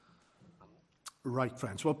Right,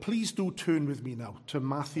 friends. Well, please do turn with me now to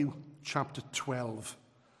Matthew chapter 12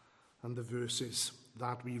 and the verses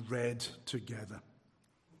that we read together.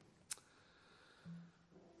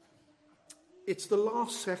 It's the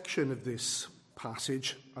last section of this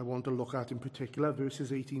passage I want to look at in particular,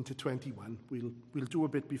 verses 18 to 21. We'll do a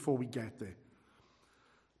bit before we get there.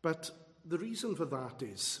 But the reason for that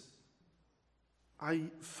is I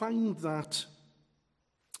find that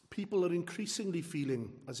people are increasingly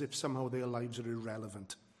feeling as if somehow their lives are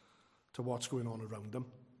irrelevant to what's going on around them,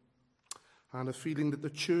 and a feeling that the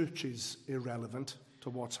church is irrelevant to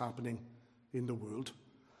what's happening in the world.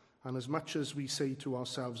 And as much as we say to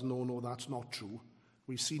ourselves, no, that's not true,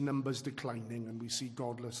 we see numbers declining and we see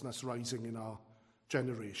godlessness rising in our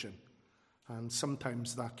generation. And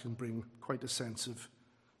sometimes that can bring quite a sense of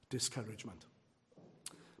discouragement.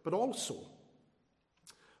 But also,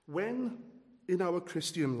 when in our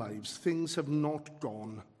Christian lives things have not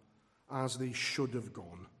gone as they should have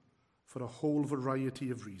gone for a whole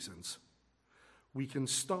variety of reasons, we can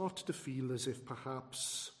start to feel as if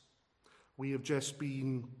perhaps we have just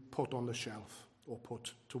been put on the shelf or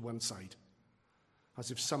put to one side,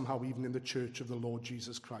 as if somehow even in the church of the Lord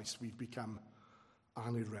Jesus Christ we've become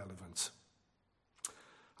an irrelevance.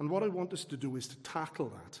 And what I want us to do is to tackle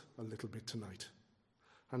that a little bit tonight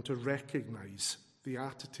and to recognize the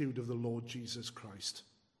attitude of the Lord Jesus Christ,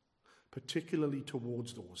 particularly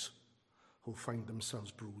towards those who find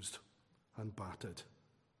themselves bruised and battered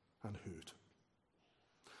and hurt.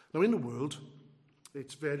 Now, in the world,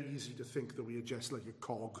 it's very easy to think that we are just like a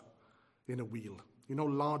cog in a wheel. You know,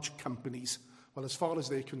 large companies, well, as far as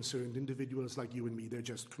they're concerned, individuals like you and me, they're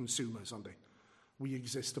just consumers, aren't they? We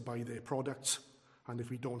exist to buy their products, and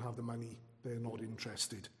if we don't have the money, they're not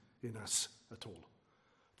interested in us at all.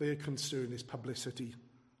 Their concern is publicity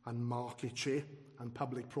and market share and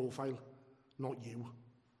public profile, not you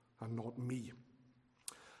and not me.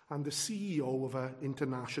 And the CEO of an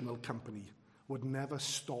international company would never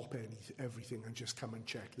stop everything and just come and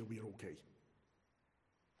check that we're okay.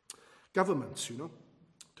 Governments,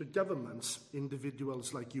 to governments,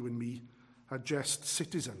 individuals like you and me are just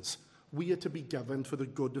citizens. We are to be governed for the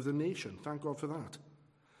good of the nation. Thank God for that.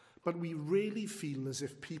 But we really feel as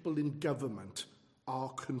if people in government are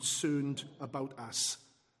concerned about us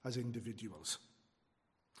as individuals.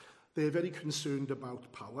 They're very concerned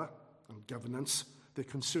about power and governance. They're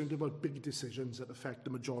concerned about big decisions that affect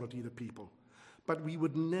the majority of the people. But we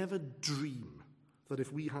would never dream that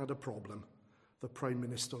if we had a problem, the Prime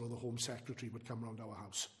Minister or the Home Secretary would come round our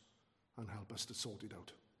house and help us to sort it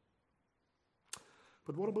out.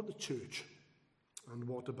 But what about the church? And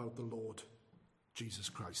what about the Lord Jesus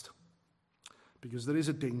Christ? Because there is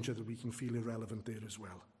a danger that we can feel irrelevant there as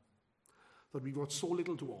well. That we've got so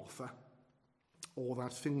little to offer, or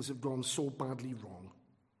that things have gone so badly wrong,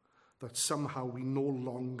 that somehow we no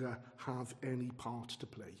longer have any part to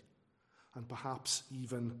play. And perhaps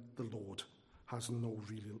even the Lord has no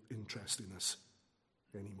real interest in us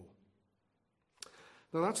anymore.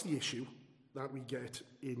 Now that's the issue that we get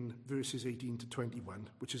in verses 18 to 21,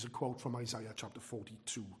 which is a quote from Isaiah chapter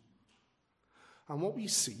 42. And what we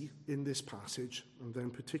see in this passage, and then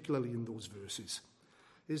particularly in those verses,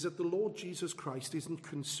 is that the Lord Jesus Christ isn't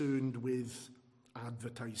concerned with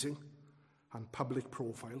advertising and public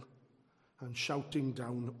profile and shouting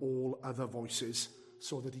down all other voices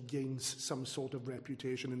so that he gains some sort of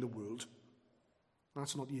reputation in the world.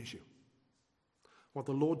 That's not the issue. What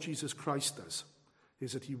the Lord Jesus Christ does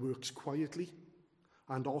is that he works quietly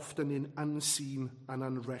and often in unseen and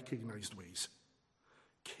unrecognized ways,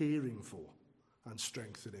 caring for and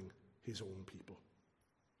strengthening his own people.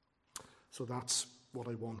 So that's what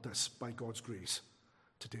I want us, by God's grace,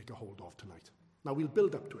 to take a hold of tonight. Now we'll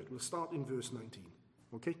build up to it. We'll start in verse 19,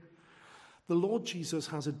 okay? The Lord Jesus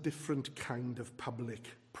has a different kind of public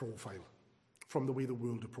profile from the way the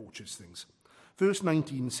world approaches things. Verse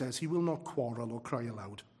 19 says, he will not quarrel or cry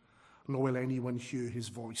aloud, nor will anyone hear his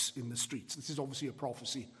voice in the streets. This is obviously a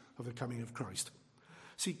prophecy of the coming of Christ.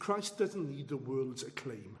 See, Christ doesn't need the world's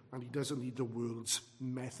acclaim, and he doesn't need the world's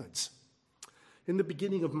methods. In the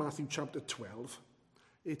beginning of Matthew chapter 12,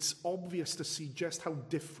 it's obvious to see just how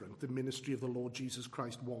different the ministry of the Lord Jesus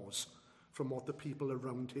Christ was from what the people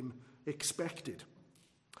around him expected.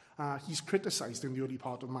 He's criticized in the early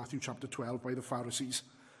part of Matthew chapter 12 by the Pharisees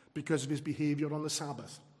because of his behavior on the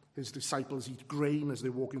Sabbath. His disciples eat grain as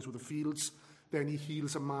they're walking through the fields. Then he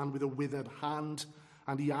heals a man with a withered hand,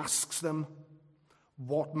 and he asks them,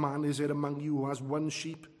 what man is it among you who has one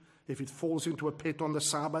sheep? If it falls into a pit on the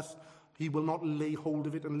Sabbath, he will not lay hold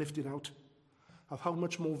of it and lift it out. Of how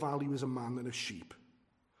much more value is a man than a sheep?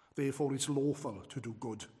 Therefore it's lawful to do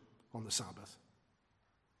good on the Sabbath.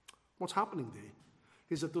 What's happening there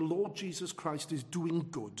is that the Lord Jesus Christ is doing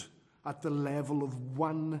good at the level of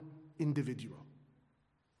one individual.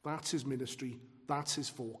 That's his ministry. That's his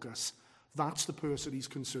focus. That's the person he's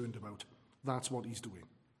concerned about. That's what he's doing.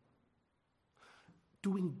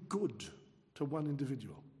 Doing good to one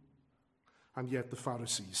individual. And yet the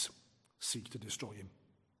Pharisees seek to destroy him.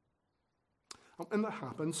 And that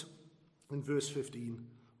happens in verse 15.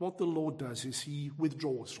 What the Lord does is he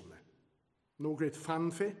withdraws from there. No great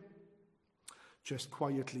fanfare, just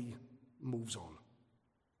quietly moves on.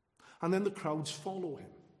 And then the crowds follow him.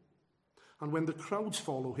 And when the crowds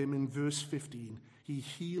follow him, in verse 15, he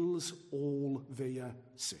heals all their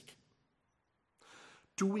sick.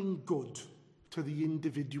 Doing good to the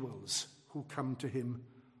individuals who come to him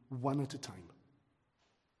one at a time.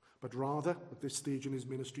 But rather, at this stage in his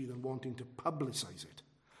ministry, than wanting to publicize it,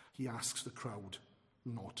 he asks the crowd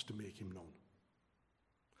not to make him known.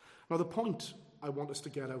 Now, the point I want us to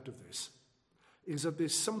get out of this is that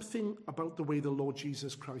there's something about the way the Lord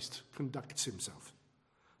Jesus Christ conducts himself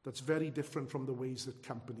that's very different from the ways that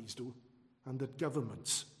companies do and that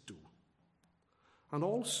governments do. And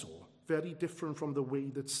also very different from the way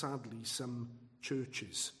that, sadly, some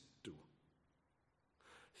churches do.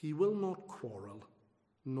 He will not quarrel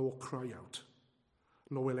nor cry out,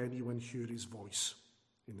 nor will anyone hear his voice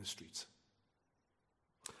in the streets.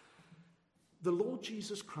 The Lord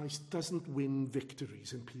Jesus Christ doesn't win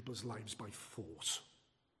victories in people's lives by force.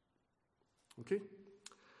 Okay?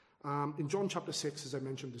 In John chapter 6, as I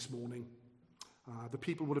mentioned this morning, the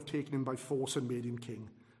people would have taken him by force and made him king,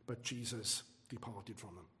 but Jesus departed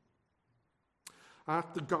from them.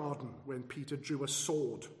 At the garden, when Peter drew a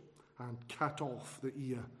sword and cut off the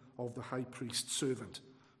ear of the high priest's servant,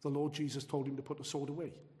 the Lord Jesus told him to put the sword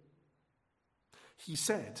away. He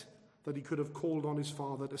said that he could have called on his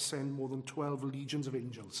Father to send more than 12 legions of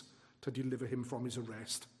angels to deliver him from his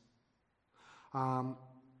arrest.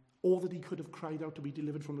 Or that he could have cried out to be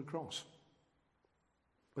delivered from the cross.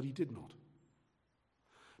 But he did not.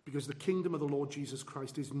 Because the kingdom of the Lord Jesus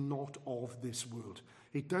Christ is not of this world.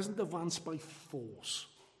 It doesn't advance by force.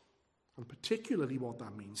 And particularly what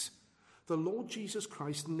that means, the Lord Jesus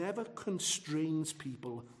Christ never constrains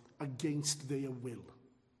people against their will.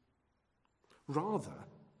 Rather,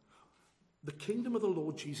 the kingdom of the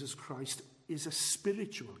Lord Jesus Christ is a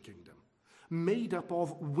spiritual kingdom made up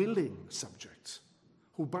of willing subjects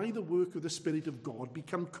who, by the work of the Spirit of God,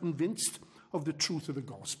 become convinced of the truth of the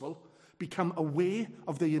gospel, become aware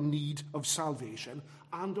of their need of salvation,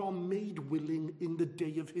 and are made willing in the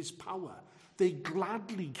day of his power. They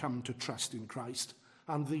gladly come to trust in Christ,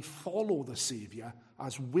 and they follow the Saviour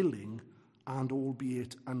as willing and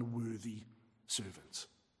albeit unworthy servants.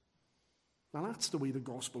 Now that's the way the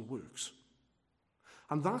gospel works.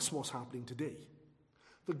 And that's what's happening today.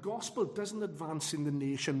 The gospel doesn't advance in the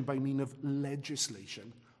nation by means of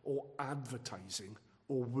legislation or advertising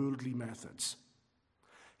or worldly methods.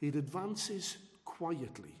 It advances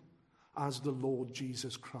quietly as the Lord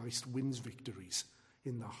Jesus Christ wins victories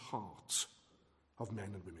in the hearts of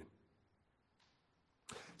men and women.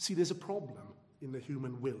 See, there's a problem in the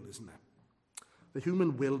human will, isn't there? The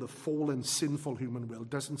human will, the fallen, sinful human will,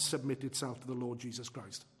 doesn't submit itself to the Lord Jesus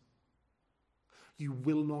Christ. You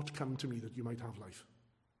will not come to me that you might have life.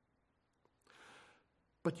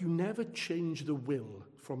 But you never change the will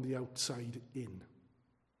from the outside in.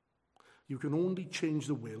 You can only change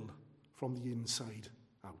the will from the inside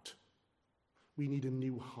out. We need a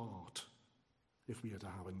new heart if we are to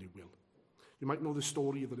have a new will. You might know the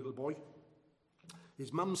story of the little boy.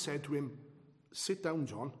 His mum said to him, "Sit down,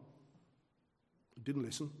 John." He didn't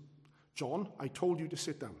listen. "John, I told you to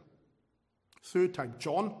sit down." Third time,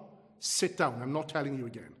 "John, sit down. I'm not telling you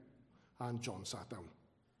again." And John sat down.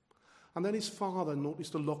 And then his father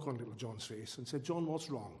noticed a look on little John's face and said, "John, what's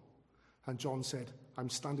wrong?" And John said, "I'm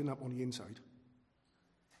standing up on the inside."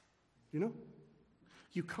 You know?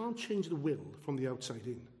 You can't change the will from the outside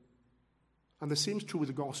in. And the same is true with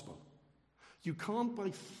the gospel. You can't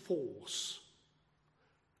by force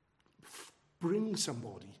bring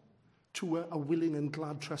somebody to a willing and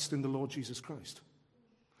glad trust in the Lord Jesus Christ.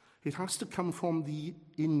 It has to come from the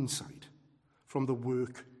inside, from the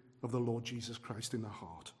work of the Lord Jesus Christ in the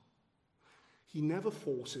heart. He never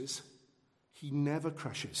forces, he never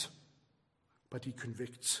crushes, but he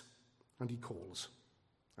convicts and he calls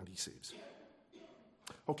and he saves.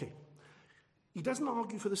 Okay, he doesn't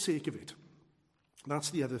argue for the sake of it.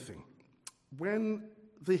 That's the other thing. When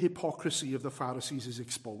the hypocrisy of the Pharisees is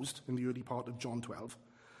exposed in the early part of John 12,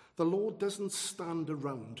 the Lord doesn't stand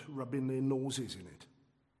around rubbing their noses in it.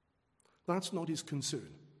 That's not his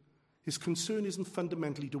concern. His concern isn't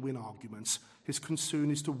fundamentally to win arguments. His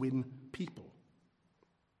concern is to win people.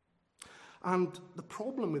 And the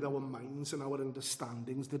problem with our minds and our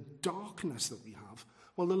understandings, the darkness that we have,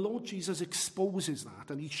 well, the Lord Jesus exposes that,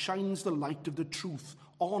 and he shines the light of the truth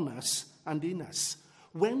on us and in us.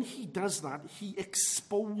 When he does that, he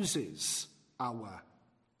exposes our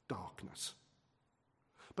darkness.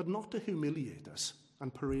 But not to humiliate us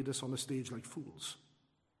and parade us on a stage like fools.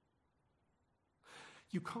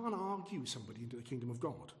 You can't argue somebody into the kingdom of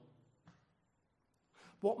God.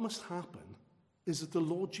 What must happen is that the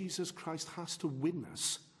Lord Jesus Christ has to win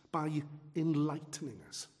us by enlightening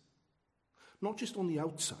us. Not just on the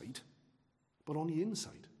outside, but on the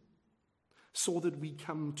inside. So that we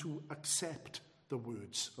come to accept the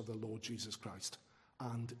words of the Lord Jesus Christ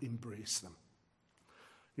and embrace them.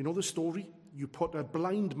 You know the story? You put a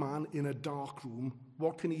blind man in a dark room.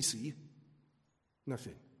 What can he see?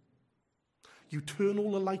 Nothing. You turn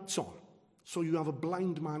all the lights on, so you have a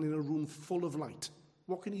blind man in a room full of light.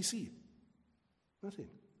 What can he see? Nothing.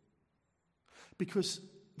 Because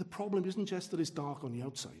the problem isn't just that it's dark on the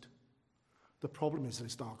outside. The problem is that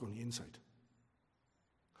it's dark on the inside.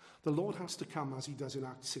 The Lord has to come, as he does in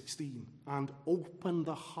Acts 16, and open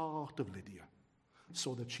the heart of Lydia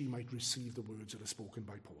so that she might receive the words that are spoken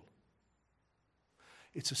by Paul.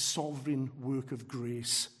 It's a sovereign work of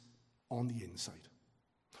grace on the inside.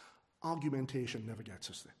 Argumentation never gets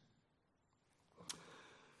us there.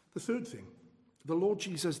 The third thing, the Lord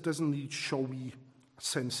Jesus doesn't need showy,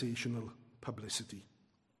 sensational publicity.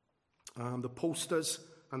 The posters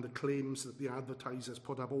and the claims that the advertisers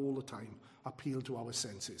put up all the time appeal to our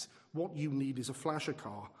senses. What you need is a flasher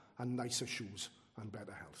car and nicer shoes and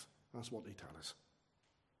better health. That's what they tell us.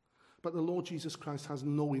 But the Lord Jesus Christ has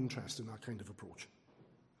no interest in that kind of approach,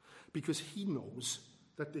 because he knows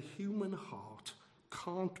that the human heart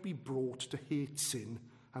can't be brought to hate sin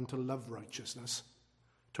and to love righteousness,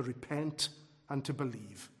 to repent and to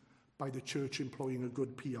believe by the church employing a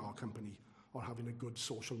good PR company or having a good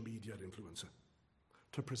social media influencer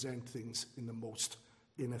to present things in the most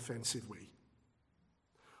inoffensive way.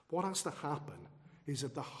 What has to happen is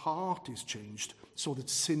that the heart is changed so that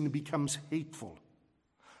sin becomes hateful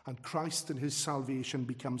and Christ and his salvation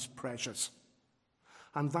becomes precious.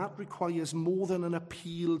 And that requires more than an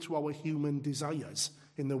appeal to our human desires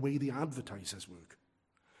in the way the advertisers work.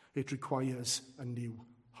 It requires a new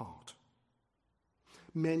heart.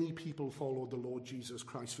 Many people followed the Lord Jesus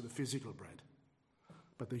Christ for the physical bread,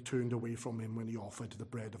 but they turned away from him when he offered the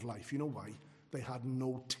bread of life. You know why? They had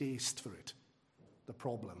no taste for it. The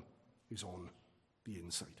problem is on the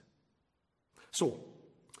inside. So,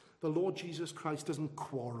 the Lord Jesus Christ doesn't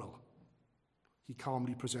quarrel. He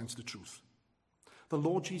calmly presents the truth. The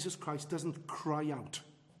Lord Jesus Christ doesn't cry out.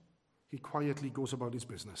 He quietly goes about his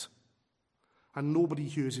business. And nobody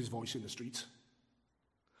hears his voice in the streets.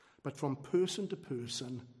 But from person to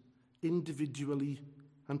person, individually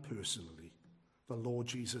and personally, the Lord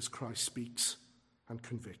Jesus Christ speaks and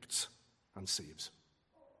convicts and saves.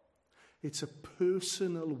 It's a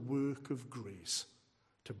personal work of grace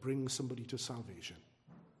to bring somebody to salvation.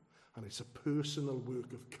 And it's a personal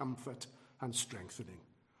work of comfort and strengthening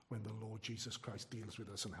when the Lord Jesus Christ deals with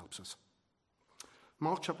us and helps us.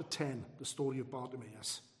 Mark chapter 10, the story of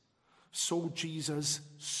Bartimaeus. So Jesus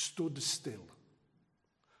stood still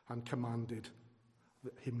and commanded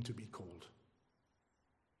him to be called.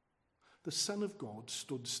 The Son of God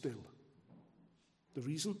stood still. The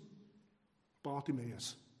reason?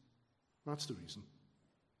 Bartimaeus. That's the reason.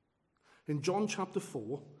 In John chapter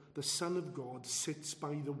 4, the Son of God sits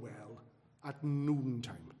by the well at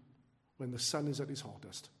noontime when the sun is at its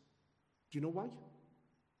hottest. Do you know why?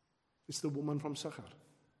 It's the woman from Sychar.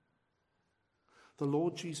 The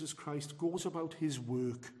Lord Jesus Christ goes about his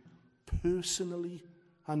work personally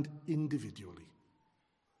and individually.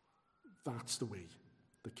 That's the way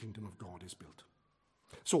the kingdom of God is built.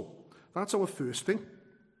 So, that's our first thing.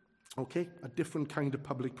 Okay, a different kind of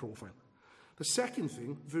public profile. The second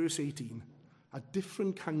thing, verse 18, a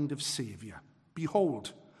different kind of saviour.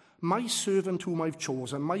 Behold, my servant whom I've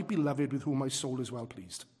chosen, my beloved with whom my soul is well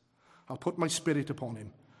pleased. I'll put my spirit upon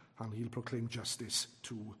him, and he'll proclaim justice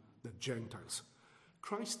to the Gentiles.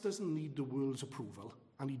 Christ doesn't need the world's approval,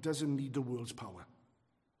 and he doesn't need the world's power.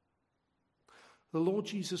 The Lord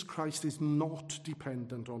Jesus Christ is not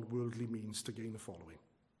dependent on worldly means to gain a following.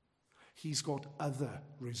 He's got other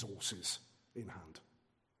resources in hand.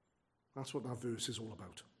 That's what that verse is all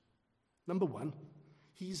about. Number one,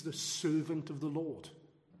 he's the servant of the Lord.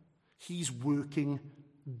 He's working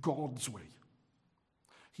God's way.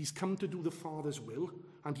 He's come to do the Father's will,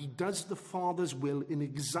 and he does the Father's will in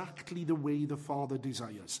exactly the way the Father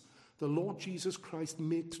desires. The Lord Jesus Christ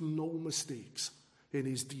makes no mistakes in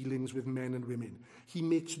his dealings with men and women. He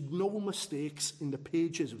makes no mistakes in the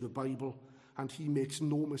pages of the Bible, and he makes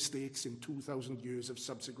no mistakes in 2,000 years of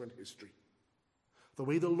subsequent history. The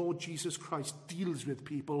way the Lord Jesus Christ deals with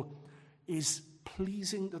people is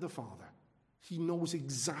pleasing to the Father. He knows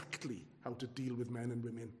exactly how to deal with men and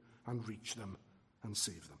women and reach them and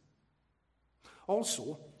save them.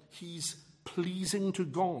 Also, he's pleasing to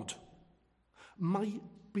God. My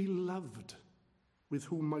beloved, with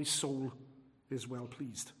whom my soul is well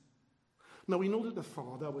pleased. Now, we know that the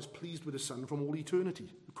Father was pleased with the Son from all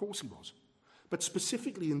eternity. Of course he was. But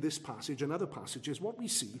specifically in this passage and other passages, what we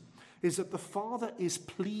see is that the Father is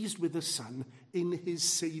pleased with the Son in his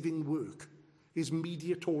saving work, his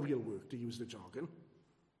mediatorial work, to use the jargon.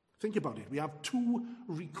 Think about it. We have 2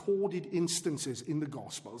 recorded instances in the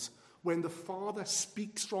Gospels when the Father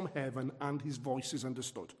speaks from heaven and his voice is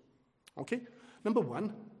understood. Okay? Number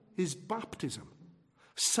 1, his baptism.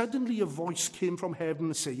 Suddenly a voice came from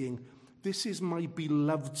heaven saying, "This is my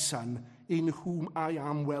beloved Son, in whom I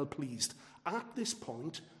am well pleased." At this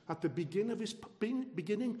point, at the beginning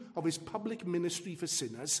of his public ministry for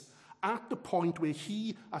sinners, at the point where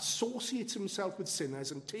he associates himself with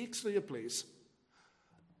sinners and takes their place,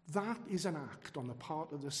 that is an act on the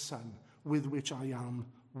part of the Son with which I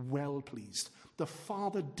am well pleased. The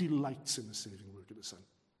Father delights in the saving work of the Son.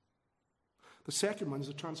 The second one is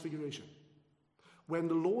the transfiguration. When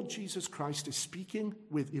the Lord Jesus Christ is speaking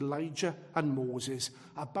with Elijah and Moses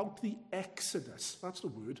about the exodus, that's the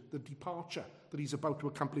word, the departure that he's about to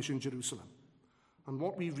accomplish in Jerusalem. And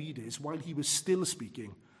what we read is, while he was still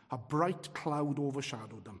speaking, a bright cloud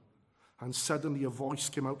overshadowed them. And suddenly a voice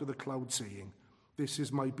came out of the cloud saying, "This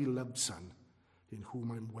is my beloved Son, in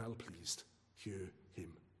whom I'm well pleased. Hear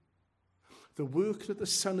him." The work that the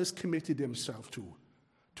Son has committed himself to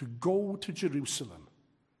go to Jerusalem,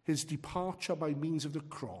 his departure by means of the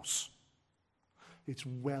cross, it's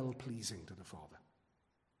well pleasing to the Father.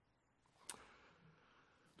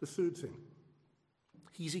 The third thing,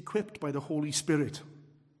 he's equipped by the Holy Spirit.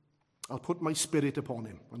 "I'll put my Spirit upon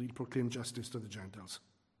him, and he'll proclaim justice to the Gentiles."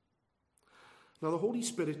 Now, the Holy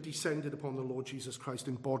Spirit descended upon the Lord Jesus Christ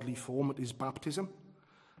in bodily form at his baptism,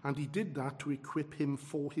 and he did that to equip him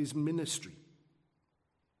for his ministry.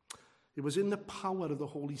 It was in the power of the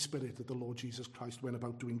Holy Spirit that the Lord Jesus Christ went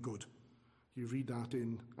about doing good. You read that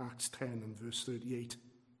in Acts 10 and verse 38.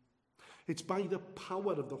 It's by the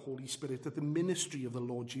power of the Holy Spirit that the ministry of the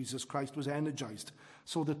Lord Jesus Christ was energized,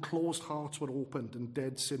 so that closed hearts were opened and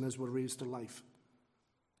dead sinners were raised to life.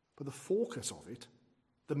 But the focus of it,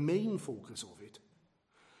 the main focus of it,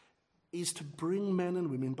 is to bring men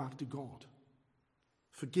and women back to God,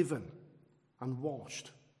 forgiven and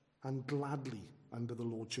washed and gladly under the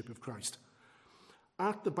lordship of Christ.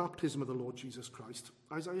 At the baptism of the Lord Jesus Christ,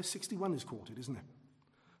 Isaiah 61 is quoted, isn't it?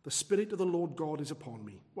 "The Spirit of the Lord God is upon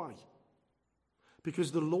me." Why?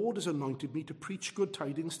 "Because the Lord has anointed me to preach good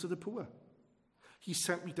tidings to the poor. He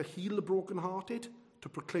sent me to heal the brokenhearted, to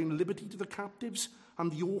proclaim liberty to the captives,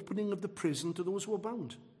 and the opening of the prison to those who are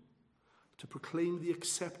bound, to proclaim the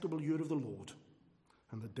acceptable year of the Lord,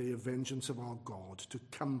 and the day of vengeance of our God, to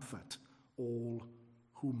comfort all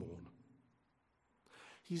who mourn."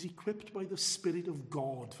 He's equipped by the Spirit of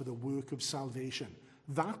God for the work of salvation.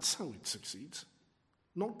 That's how it succeeds.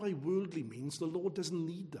 Not by worldly means. The Lord doesn't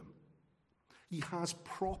need them. He has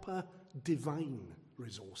proper divine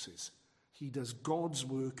resources. He does God's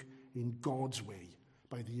work in God's way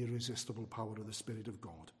by the irresistible power of the Spirit of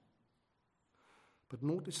God. But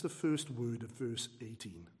notice the first word of verse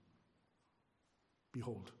 18.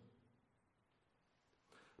 Behold.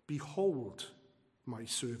 "Behold my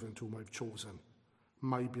servant whom I've chosen,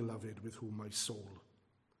 my beloved with whom my soul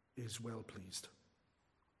is well pleased."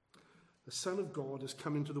 The Son of God has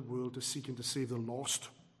come into the world to seek and to save the lost.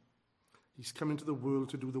 He's come into the world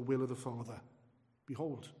to do the will of the Father.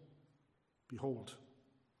 Behold, behold.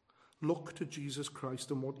 Look to Jesus Christ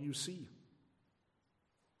and what you see.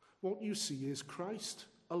 What you see is Christ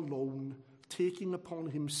alone taking upon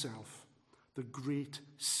himself the great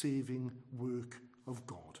saving work of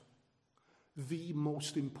God. The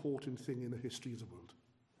most important thing in the history of the world.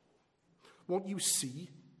 What you see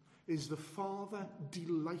is the Father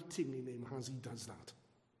delighting in him as he does that.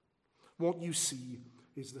 What you see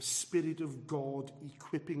is the Spirit of God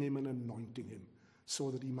equipping him and anointing him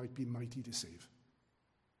so that he might be mighty to save.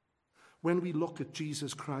 When we look at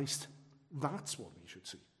Jesus Christ, that's what we should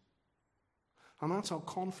see. And that's our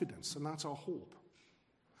confidence and that's our hope,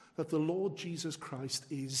 that the Lord Jesus Christ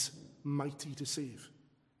is mighty to save.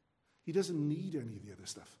 He doesn't need any of the other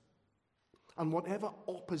stuff. And whatever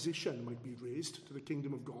opposition might be raised to the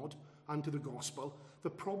kingdom of God and to the gospel, the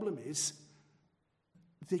problem is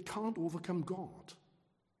they can't overcome God.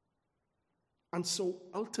 And so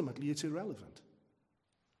ultimately it's irrelevant.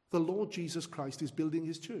 The Lord Jesus Christ is building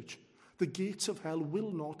his church. The gates of hell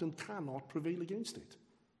will not and cannot prevail against it,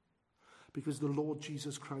 because the Lord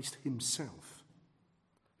Jesus Christ himself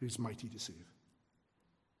is mighty to save.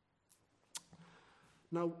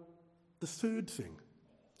 Now, the third thing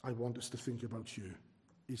I want us to think about here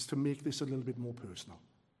is to make this a little bit more personal.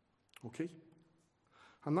 Okay?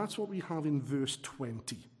 And that's what we have in verse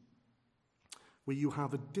 20, where you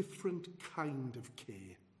have a different kind of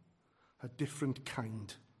care, a different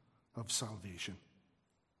kind of salvation.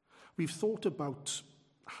 We've thought about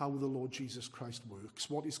how the Lord Jesus Christ works,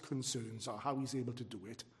 what his concerns are, how he's able to do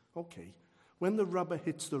it. Okay, when the rubber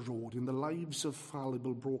hits the road in the lives of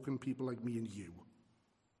fallible, broken people like me and you,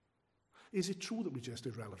 is it true that we're just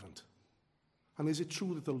irrelevant? And is it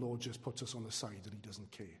true that the Lord just puts us on the side and he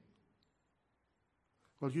doesn't care?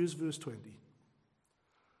 Well, here's verse 20.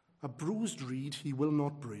 A bruised reed he will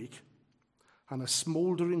not break, and a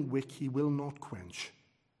smouldering wick he will not quench,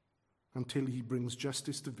 until he brings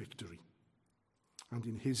justice to victory. And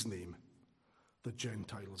in his name, the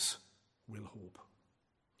Gentiles will hope.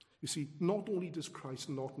 You see, not only does Christ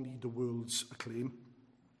not need the world's acclaim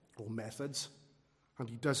or methods, and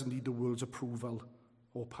he doesn't need the world's approval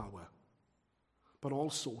or power, but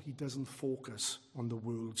also he doesn't focus on the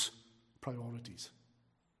world's priorities.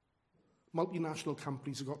 Multinational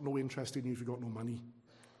companies have got no interest in you if you've got no money.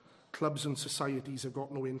 Clubs and societies have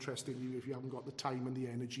got no interest in you if you haven't got the time and the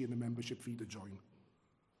energy and the membership fee to join.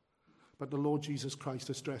 But the Lord Jesus Christ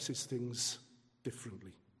addresses things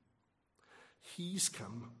differently. He's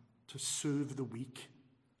come to serve the weak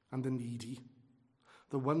and the needy,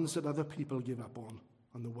 the ones that other people give up on,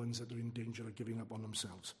 and the ones that are in danger of giving up on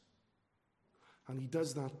themselves. And he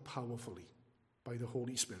does that powerfully by the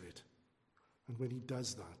Holy Spirit. And when he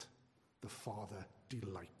does that, the Father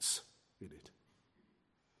delights in it.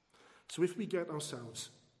 So if we get ourselves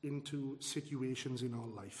into situations in our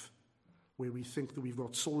life where we think that we've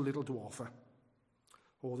got so little to offer,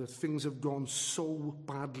 or that things have gone so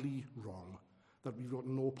badly wrong that we've got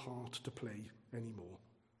no part to play anymore,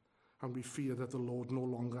 and we fear that the Lord no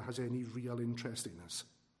longer has any real interest in us,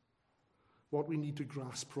 what we need to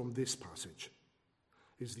grasp from this passage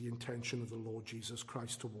is the intention of the Lord Jesus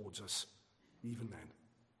Christ towards us, even then.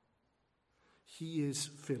 He is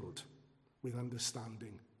filled with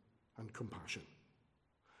understanding and compassion,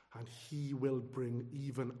 and he will bring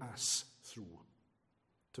even us through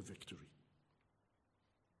to victory.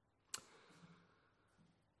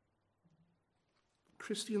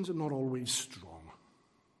 Christians are not always strong.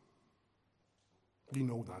 We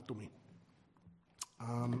know that, don't we?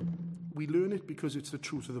 We learn it because it's the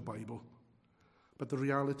truth of the Bible, but the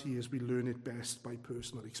reality is we learn it best by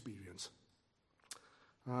personal experience.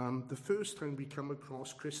 The first time we come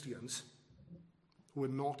across Christians who are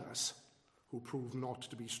not us, who prove not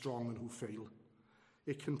to be strong and who fail,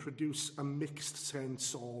 it can produce a mixed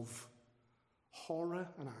sense of horror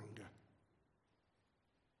and anger.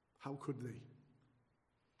 How could they?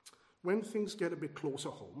 When things get a bit closer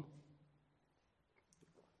home,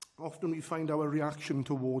 often we find our reaction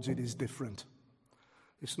towards it is different.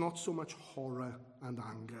 It's not so much horror and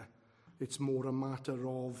anger, it's more a matter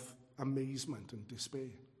of amazement and despair.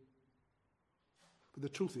 But the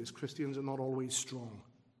truth is, Christians are not always strong.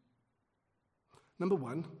 Number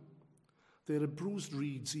one, there are bruised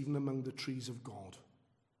reeds even among the trees of God.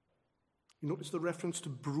 You notice the reference to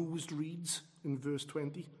bruised reeds in verse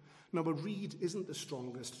 20? Now, a reed isn't the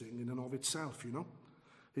strongest thing in and of itself, you know.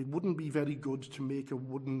 It wouldn't be very good to make a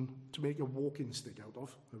walking stick out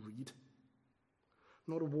of, a reed.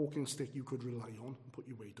 Not a walking stick you could rely on and put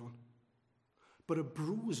your weight on. But a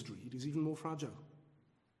bruised reed is even more fragile.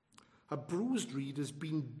 A bruised reed has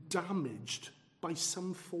been damaged by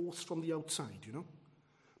some force from the outside, you know.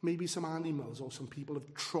 Maybe some animals or some people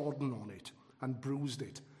have trodden on it and bruised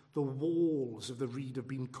it. The walls of the reed have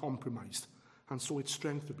been compromised, and so its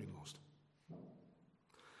strength has been lost.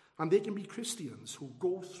 And there can be Christians who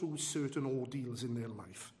go through certain ordeals in their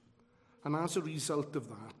life, and as a result of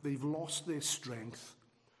that, they've lost their strength,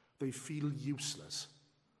 they feel useless,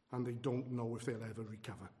 and they don't know if they'll ever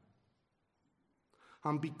recover.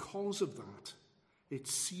 And because of that, it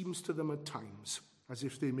seems to them at times as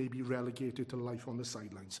if they may be relegated to life on the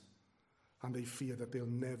sidelines, and they fear that they'll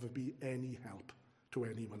never be any help to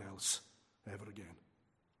anyone else ever again.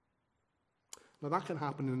 Now, that can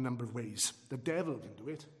happen in a number of ways. The devil can do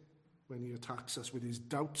it when he attacks us with his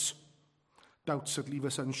doubts that leave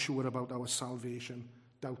us unsure about our salvation,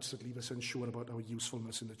 doubts that leave us unsure about our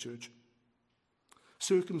usefulness in the church.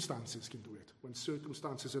 Circumstances can do it. When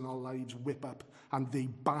circumstances in our lives whip up and they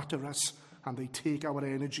batter us and they take our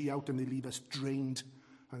energy out and they leave us drained,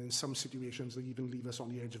 and in some situations they even leave us on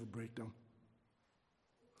the edge of a breakdown.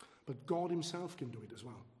 but God himself can do it as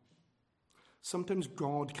well. Sometimes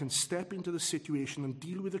God can step into the situation and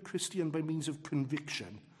deal with a Christian by means of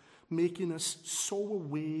conviction, making us so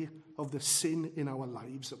aware of the sin in our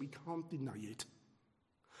lives that we can't deny it,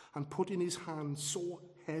 and putting his hand so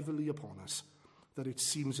heavily upon us that it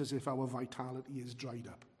seems as if our vitality is dried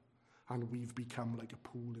up and we've become like a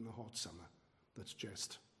pool in the hot summer that's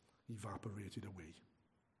just evaporated away.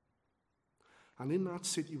 And in that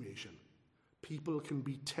situation, people can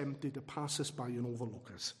be tempted to pass us by and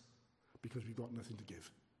overlook us because we've got nothing to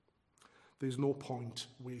give. There's no point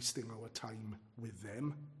wasting our time with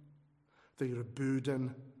them. They're a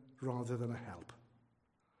burden rather than a help.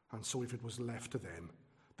 And so if it was left to them,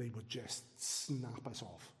 they would just snap us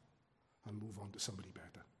off and move on to somebody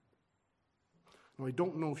better. Now, I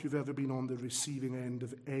don't know if you've ever been on the receiving end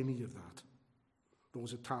of any of that.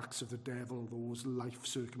 Those attacks of the devil, those life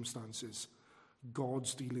circumstances,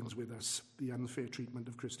 God's dealings with us, the unfair treatment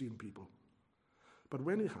of Christian people. But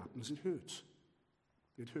when it happens, it hurts.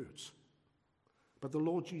 It hurts. But the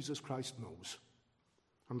Lord Jesus Christ knows.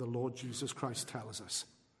 And the Lord Jesus Christ tells us,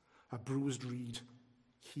 a bruised reed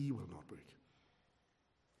he will not break.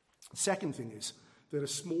 The second thing is, there are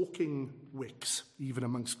smoking wicks even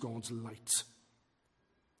amongst God's lights.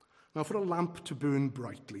 Now, for a lamp to burn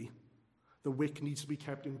brightly, the wick needs to be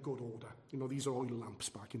kept in good order. You know, these are oil lamps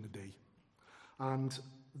back in the day. And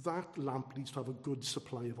that lamp needs to have a good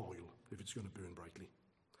supply of oil if it's going to burn brightly.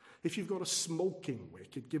 If you've got a smoking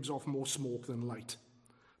wick, it gives off more smoke than light.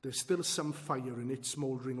 There's still some fire in it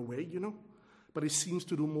smouldering away, you know, but it seems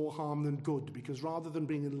to do more harm than good, because rather than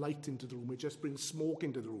bringing light into the room, it just brings smoke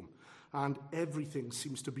into the room, and everything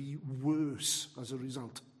seems to be worse as a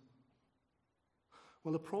result.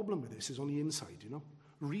 Well, the problem with this is on the inside, you know.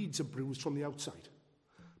 Reeds are bruised from the outside,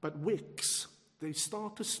 but wicks, they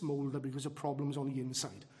start to smoulder because of problems on the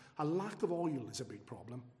inside. A lack of oil is a big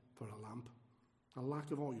problem for a lamp. A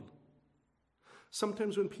lack of oil.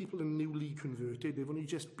 Sometimes when people are newly converted, they've only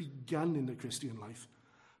just begun in the Christian life,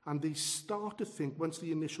 and they start to think, once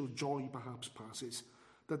the initial joy perhaps passes,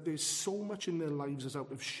 that there's so much in their lives that's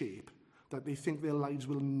out of shape that they think their lives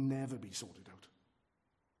will never be sorted out.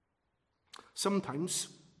 Sometimes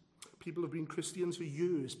people have been Christians for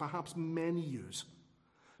years, perhaps many years,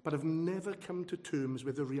 but have never come to terms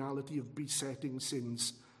with the reality of besetting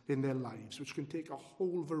sins in their lives, which can take a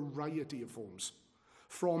whole variety of forms.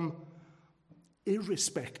 From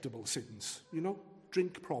irrespectable sins, you know,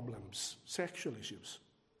 drink problems, sexual issues,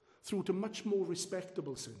 through to much more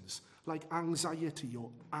respectable sins, like anxiety or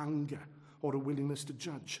anger or a willingness to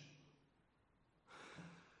judge.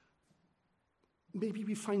 Maybe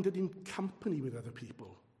we find that in company with other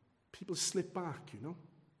people, people slip back, you know.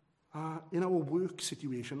 In our work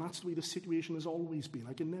situation, that's the way the situation has always been.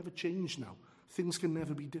 I can never change now. Things can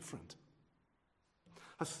never be different.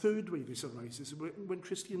 A third way this arises is when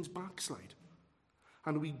Christians backslide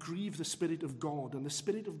and we grieve the Spirit of God, and the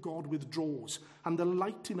Spirit of God withdraws, and the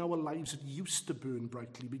light in our lives that used to burn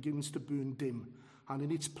brightly begins to burn dim, and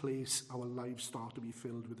in its place our lives start to be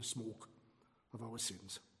filled with the smoke of our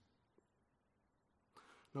sins.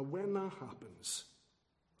 Now, when that happens,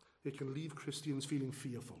 it can leave Christians feeling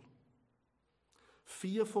fearful.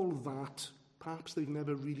 Fearful that perhaps they've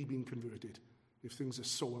never really been converted if things are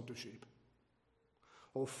so out of shape.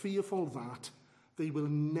 Or fearful that they will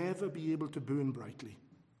never be able to burn brightly,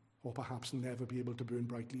 or perhaps never be able to burn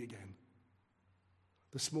brightly again.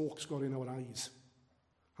 The smoke's got in our eyes,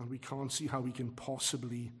 and we can't see how we can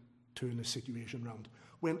possibly turn the situation round.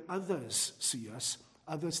 When others see us,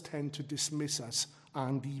 others tend to dismiss us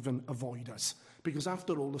and even avoid us. Because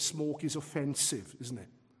after all, the smoke is offensive, isn't it?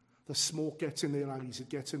 The smoke gets in their eyes, it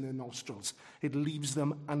gets in their nostrils. It leaves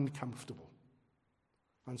them uncomfortable.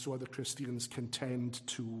 And so other Christians can tend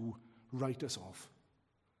to write us off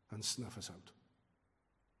and snuff us out.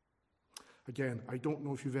 Again, I don't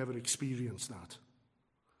know if you've ever experienced that,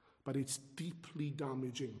 but it's deeply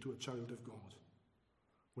damaging to a child of God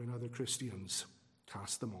when other Christians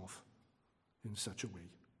cast them off in such a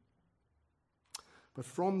way. But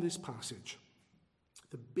from this passage,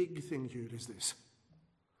 the big thing here is this.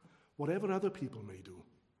 Whatever other people may do,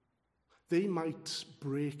 they might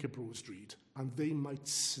break a bruised reed and they might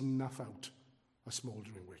snuff out a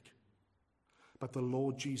smouldering wick. But the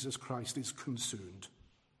Lord Jesus Christ is concerned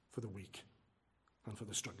for the weak and for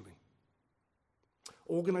the struggling.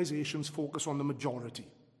 Organizations focus on the majority.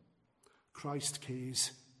 Christ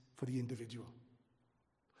cares for the individual.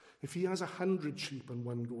 If he has 100 sheep and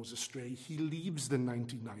one goes astray, he leaves the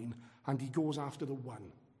 99 and he goes after the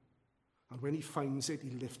one. And when he finds it, he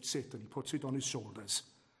lifts it and he puts it on his shoulders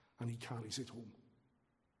and he carries it home.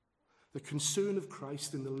 The concern of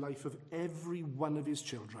Christ in the life of every one of his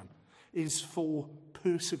children is for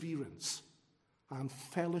perseverance and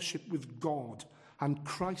fellowship with God and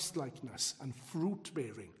Christ-likeness and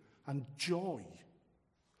fruit-bearing and joy.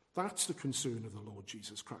 That's the concern of the Lord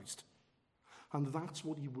Jesus Christ. And that's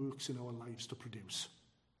what he works in our lives to produce.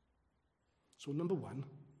 So number one,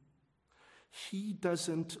 he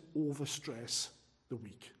doesn't overstress the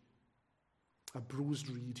weak. A bruised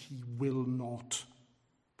reed he will not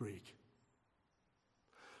break.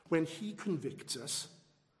 When he convicts us,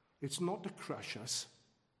 it's not to crush us,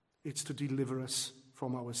 it's to deliver us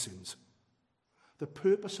from our sins. The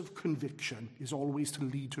purpose of conviction is always to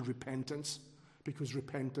lead to repentance, because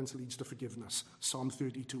repentance leads to forgiveness. Psalm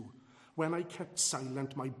 32. When I kept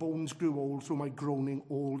silent, my bones grew old through my groaning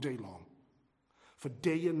all day long. For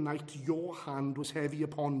day and night your hand was heavy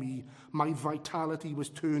upon me. My vitality was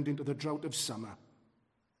turned into the drought of summer.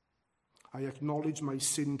 I acknowledged my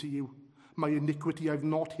sin to you. My iniquity I've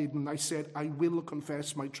not hidden. I said, I will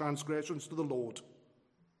confess my transgressions to the Lord.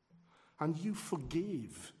 And you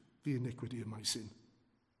forgave the iniquity of my sin.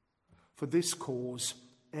 For this cause,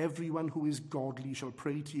 everyone who is godly shall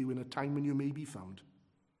pray to you in a time when you may be found.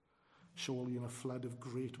 Surely in a flood of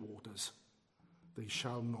great waters, they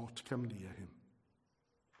shall not come near him.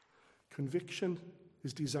 Conviction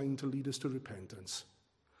is designed to lead us to repentance,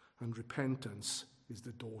 and repentance is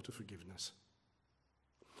the door to forgiveness.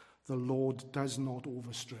 The Lord does not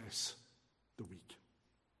overstress the weak.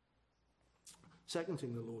 Second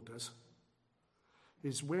thing the Lord does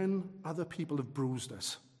is when other people have bruised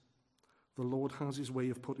us, the Lord has his way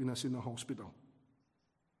of putting us in the hospital.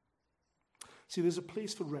 See, there's a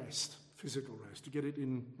place for rest, physical rest. You get it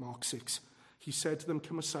in Mark 6. He said to them,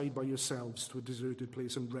 come aside by yourselves to a deserted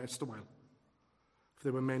place and rest a while. For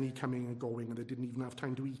there were many coming and going, and they didn't even have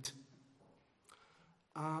time to eat.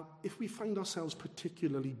 If we find ourselves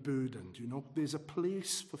particularly burdened, there's a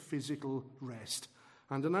place for physical rest.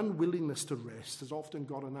 And an unwillingness to rest has often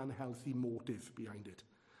got an unhealthy motive behind it.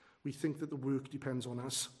 We think that the work depends on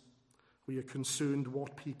us. We are concerned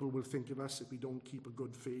what people will think of us if we don't keep a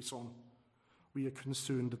good face on. We are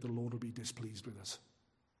concerned that the Lord will be displeased with us.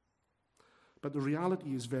 But the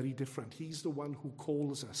reality is very different. He's the one who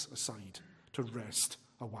calls us aside to rest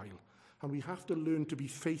a while. And we have to learn to be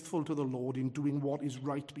faithful to the Lord in doing what is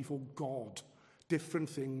right before God. Different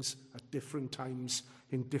things at different times,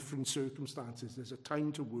 in different circumstances. There's a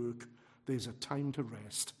time to work, there's a time to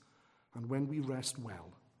rest. And when we rest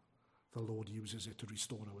well, the Lord uses it to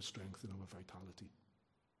restore our strength and our vitality.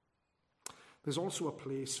 There's also a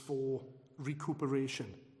place for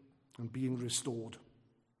recuperation and being restored.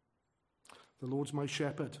 The Lord's my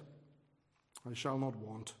shepherd, I shall not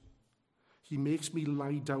want. He makes me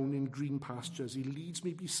lie down in green pastures. He leads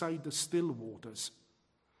me beside the still waters.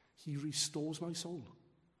 He restores my soul.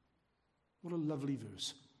 What a lovely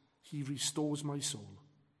verse. He restores my soul.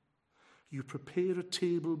 You prepare a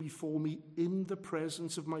table before me in the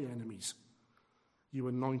presence of my enemies. You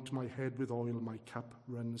anoint my head with oil, my cup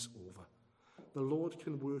runs over. The Lord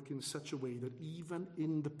can work in such a way that even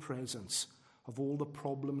in the presence of all the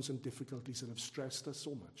problems and difficulties that have stressed us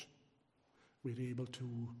so much, we're able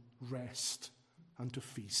to rest and to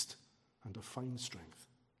feast and to find strength,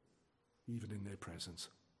 even in their presence.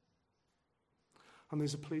 And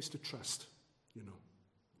there's a place to trust,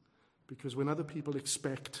 because when other people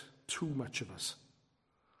expect too much of us,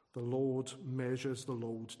 the Lord measures the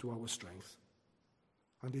load to our strength.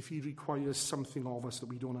 And if he requires something of us that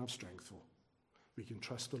we don't have strength for, we can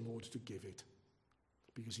trust the Lord to give it,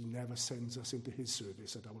 because he never sends us into his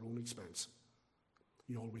service at our own expense.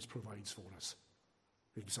 He always provides for us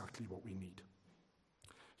exactly what we need.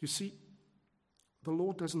 You see, the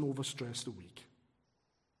Lord doesn't overstress the weak.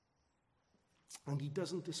 And he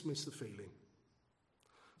doesn't dismiss the failing.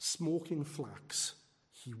 Smoking flax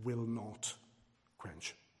he will not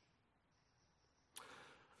quench.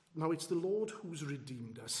 Now it's the Lord who's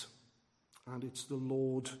redeemed us, and it's the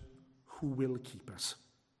Lord who will keep us.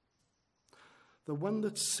 The one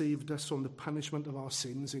that saved us from the punishment of our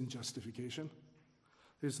sins in justification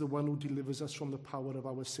is the one who delivers us from the power of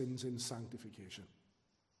our sins in sanctification.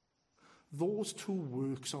 Those two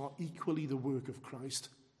works are equally the work of Christ.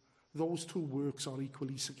 Those two works are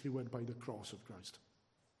equally secured by the cross of Christ.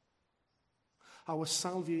 Our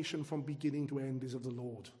salvation from beginning to end is of the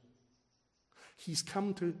Lord. He's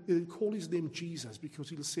come to call his name Jesus because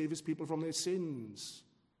he'll save his people from their sins.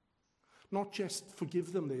 Not just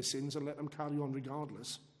forgive them their sins and let them carry on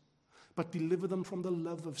regardless, but deliver them from the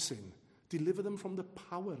love of sin, deliver them from the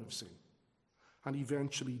power of sin, and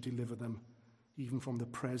eventually deliver them even from the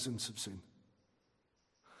presence of sin.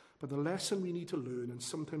 But the lesson we need to learn, and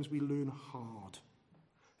sometimes we learn hard,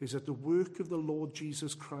 is that the work of the Lord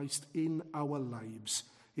Jesus Christ in our lives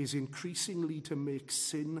is increasingly to make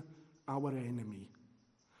sin our enemy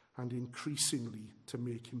and increasingly to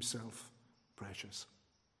make himself precious.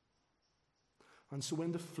 And so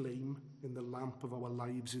when the flame in the lamp of our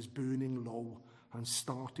lives is burning low and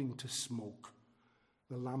starting to smoke,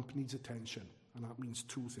 the lamp needs attention, and that means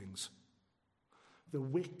two things. The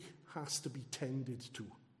wick has to be tended to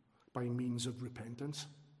by means of repentance,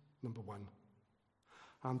 number one.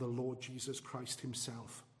 And the Lord Jesus Christ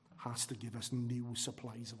himself has to give us new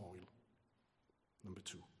supplies of oil, number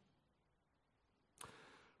two.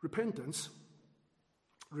 Repentance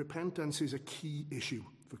is a key issue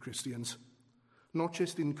for Christians, not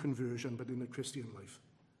just in conversion, but in the Christian life.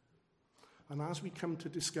 And as we come to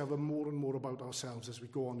discover more and more about ourselves as we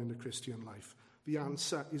go on in the Christian life, the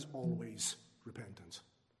answer is always repentance.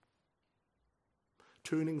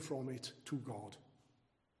 Turning from it to God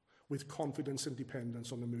with confidence and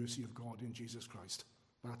dependence on the mercy of God in Jesus Christ.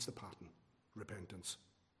 That's the pattern, repentance.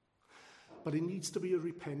 But it needs to be a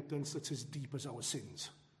repentance that's as deep as our sins.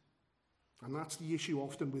 And that's the issue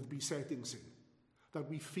often with besetting sin, that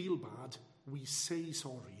we feel bad, we say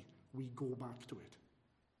sorry, we go back to it.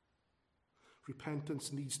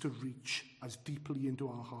 Repentance needs to reach as deeply into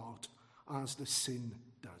our heart as the sin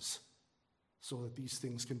does, so that these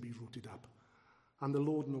things can be rooted up. And the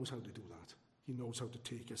Lord knows how to do that. He knows how to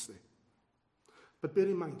take us there. But bear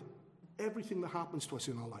in mind, everything that happens to us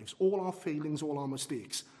in our lives, all our failings, all our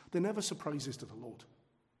mistakes, they're never surprises to the Lord.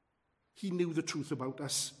 He knew the truth about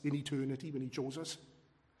us in eternity when he chose us.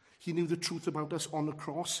 He knew the truth about us on the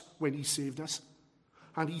cross when he saved us.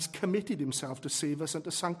 And he's committed himself to save us and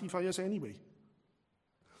to sanctify us anyway.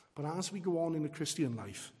 But as we go on in the Christian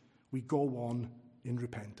life, we go on in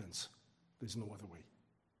repentance. There's no other way.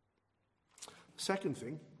 Second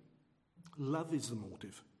thing, love is the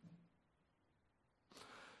motive.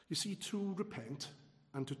 You see, to repent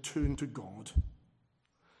and to turn to God,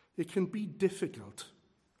 it can be difficult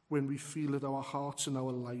when we feel that our hearts and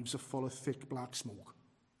our lives are full of thick black smoke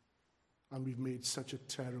and we've made such a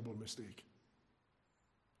terrible mistake.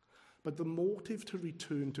 But the motive to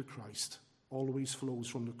return to Christ always flows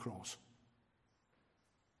from the cross.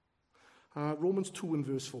 Romans 2 and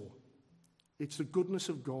verse 4. It's the goodness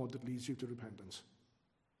of God that leads you to repentance.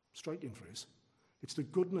 Striking phrase. It's the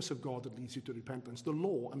goodness of God that leads you to repentance. The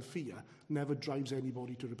law and fear never drives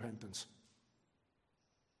anybody to repentance.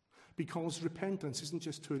 Because repentance isn't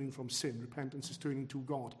just turning from sin. Repentance is turning to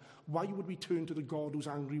God. Why would we turn to the God who's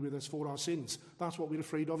angry with us for our sins? That's what we're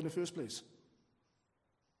afraid of in the first place.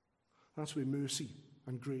 That's where mercy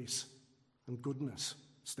and grace and goodness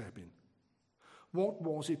step in. What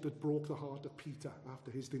was it that broke the heart of Peter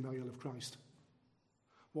after his denial of Christ?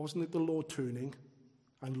 Wasn't it the Lord turning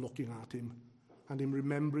and looking at him and him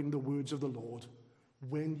remembering the words of the Lord,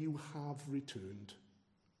 when you have returned,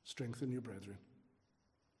 strengthen your brethren?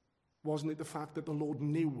 Wasn't it the fact that the Lord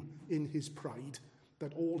knew in his pride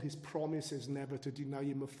that all his promises never to deny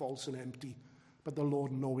him are false and empty, but the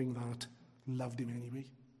Lord, knowing that, loved him anyway?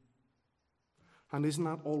 And isn't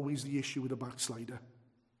that always the issue with a backslider?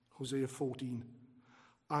 Hosea 14.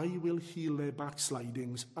 I will heal their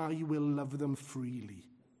backslidings. I will love them freely.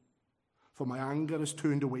 For my anger has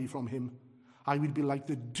turned away from him. I will be like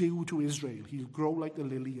the dew to Israel. He'll grow like the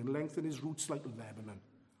lily and lengthen his roots like Lebanon.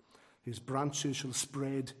 His branches shall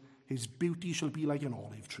spread. His beauty shall be like an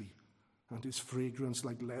olive tree, and his fragrance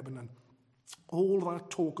like Lebanon. All that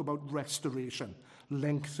talk about restoration,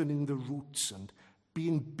 lengthening the roots and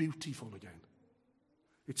being beautiful again.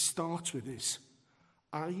 It starts with this.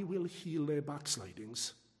 I will heal their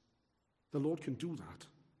backslidings. The Lord can do that.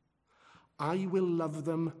 I will love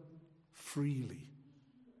them freely,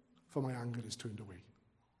 for my anger is turned away.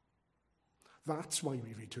 That's why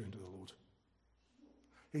we return to the Lord.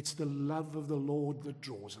 It's the love of the Lord that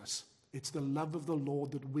draws us. It's the love of the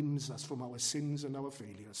Lord that wins us from our sins and our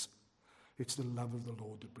failures. It's the love of the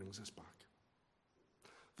Lord that brings us back.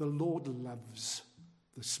 The Lord loves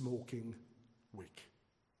the smoking wick.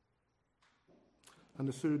 And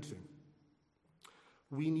the third thing,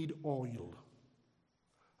 we need oil.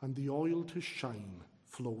 And the oil to shine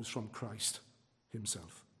flows from Christ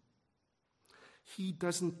himself. He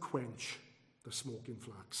doesn't quench the smoking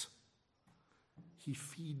flax. He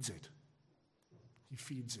feeds it. He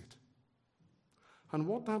feeds it. And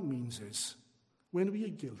what that means is, when we are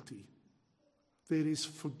guilty, there is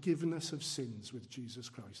forgiveness of sins with Jesus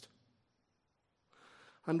Christ.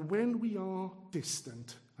 And when we are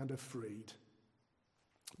distant and afraid,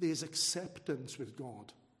 there's acceptance with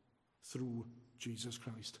God through Jesus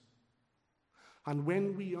Christ. And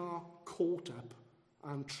when we are caught up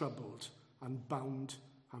and troubled and bound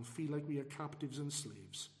and feel like we are captives and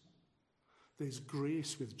slaves, there's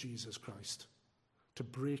grace with Jesus Christ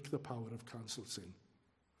to break the power of cancelled sin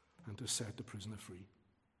and to set the prisoner free.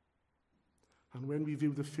 And when we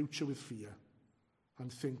view the future with fear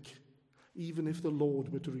and think, even if the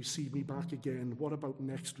Lord were to receive me back again, what about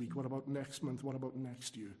next week? What about next month? What about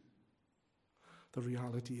next year? The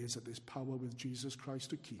reality is that there's power with Jesus Christ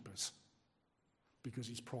to keep us, because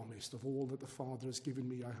he's promised, of all that the Father has given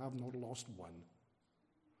me, I have not lost one,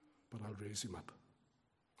 but I'll raise him up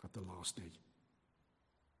at the last day.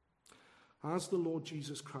 As the Lord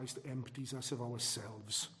Jesus Christ empties us of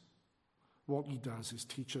ourselves, what he does is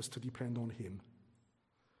teach us to depend on him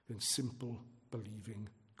in simple, believing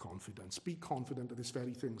confidence. Be confident of this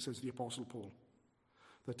very thing, says the Apostle Paul,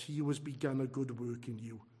 that he who has begun a good work in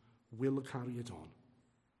you will carry it on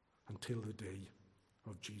until the day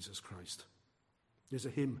of Jesus Christ. There's a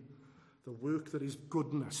hymn, the work that his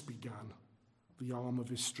goodness began, the arm of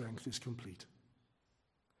his strength is complete.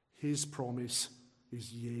 His promise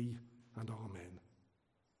is yea and amen,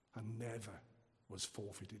 and never was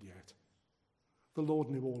forfeited yet. The Lord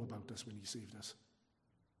knew all about us when he saved us.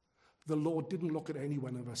 The Lord didn't look at any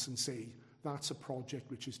one of us and say, that's a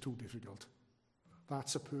project which is too difficult.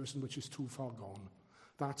 That's a person which is too far gone.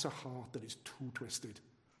 That's a heart that is too twisted.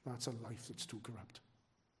 That's a life that's too corrupt.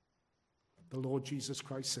 The Lord Jesus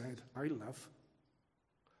Christ said, I love,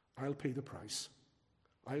 I'll pay the price,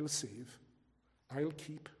 I'll save, I'll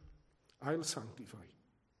keep, I'll sanctify.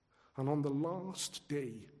 And on the last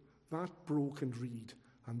day, that broken reed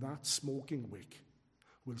and that smoking wick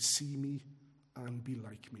will see me and be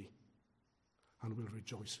like me, and will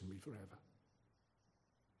rejoice in me forever.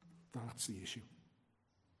 That's the issue.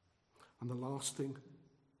 And the last thing,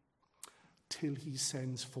 till he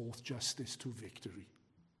sends forth justice to victory.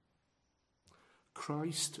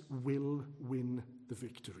 Christ will win the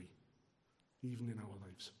victory, even in our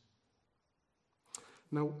lives.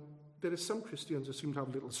 Now, there are some Christians who seem to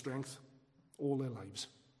have little strength all their lives.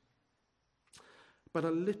 But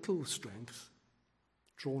a little strength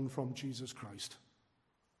drawn from Jesus Christ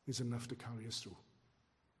is enough to carry us through.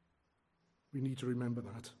 We need to remember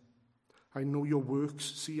that. I know your works.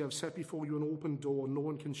 See, I've set before you an open door, no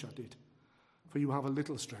one can shut it. For you have a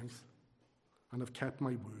little strength, and have kept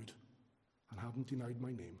my word, and haven't denied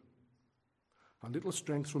my name. A little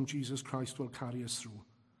strength from Jesus Christ will carry us through.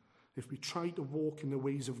 If we try to walk in the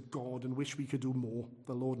ways of God and wish we could do more,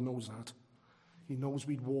 the Lord knows that. He knows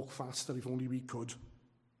we'd walk faster if only we could.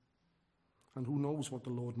 And who knows what the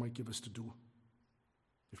Lord might give us to do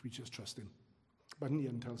if we just trust him.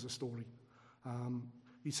 Bunyan tells a story.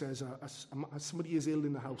 He says, somebody is ill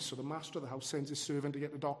in the house, so the master of the house sends his servant to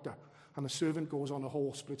get the doctor, and the servant goes on a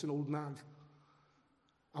horse, but it's an old nag.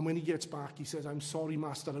 And when he gets back, he says, I'm sorry,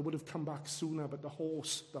 master, I would have come back sooner, but the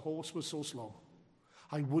horse was so slow.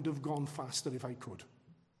 I would have gone faster if I could.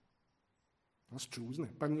 That's true, isn't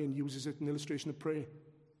it? Bunyan uses it in illustration of prayer.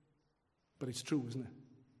 But it's true, isn't it?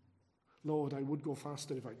 Lord, I would go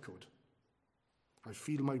faster if I could. I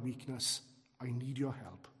feel my weakness. I need your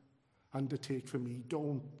help. Undertake for me.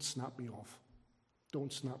 Don't snap me off.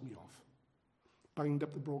 Don't snap me off. Bind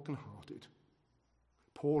up the brokenhearted.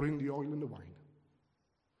 Pour in the oil and the wine.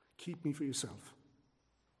 Keep me for yourself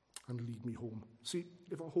and lead me home. See,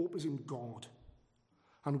 if our hope is in God,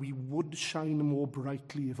 and we would shine more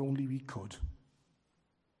brightly if only we could,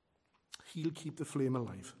 he'll keep the flame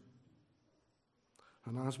alive.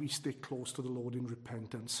 And as we stick close to the Lord in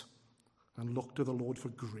repentance and look to the Lord for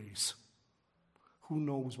grace, who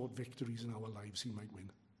knows what victories in our lives he might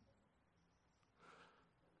win.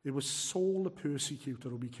 It was Saul the persecutor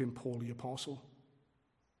who became Paul the apostle.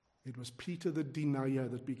 It was Peter the denier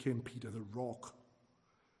that became Peter the rock.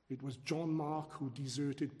 It was John Mark who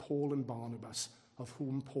deserted Paul and Barnabas, of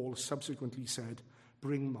whom Paul subsequently said,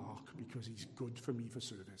 bring Mark because he's good for me for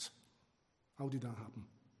service. How did that happen?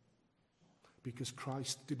 Because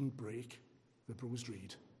Christ didn't break the bruised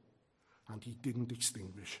reed, and he didn't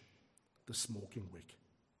extinguish the smoking wick.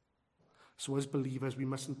 So as believers, we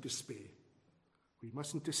mustn't despair. We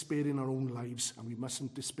mustn't despair in our own lives, and we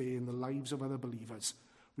mustn't despair in the lives of other believers.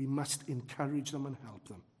 We must encourage them and help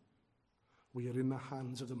them. We are in the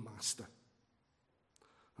hands of the Master,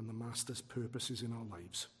 and the Master's purposes in our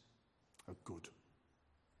lives are good.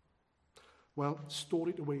 Well, store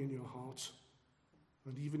it away in your hearts.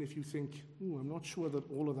 And even if you think, I'm not sure that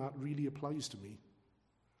all of that really applies to me,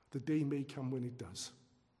 the day may come when it does.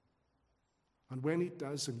 And when it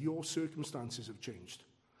does, and your circumstances have changed,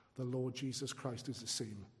 the Lord Jesus Christ is the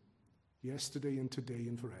same, yesterday and today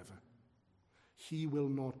and forever. He will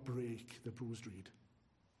not break the bruised reed,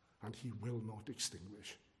 and he will not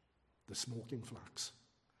extinguish the smoking flax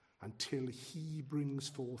until he brings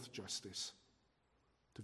forth justice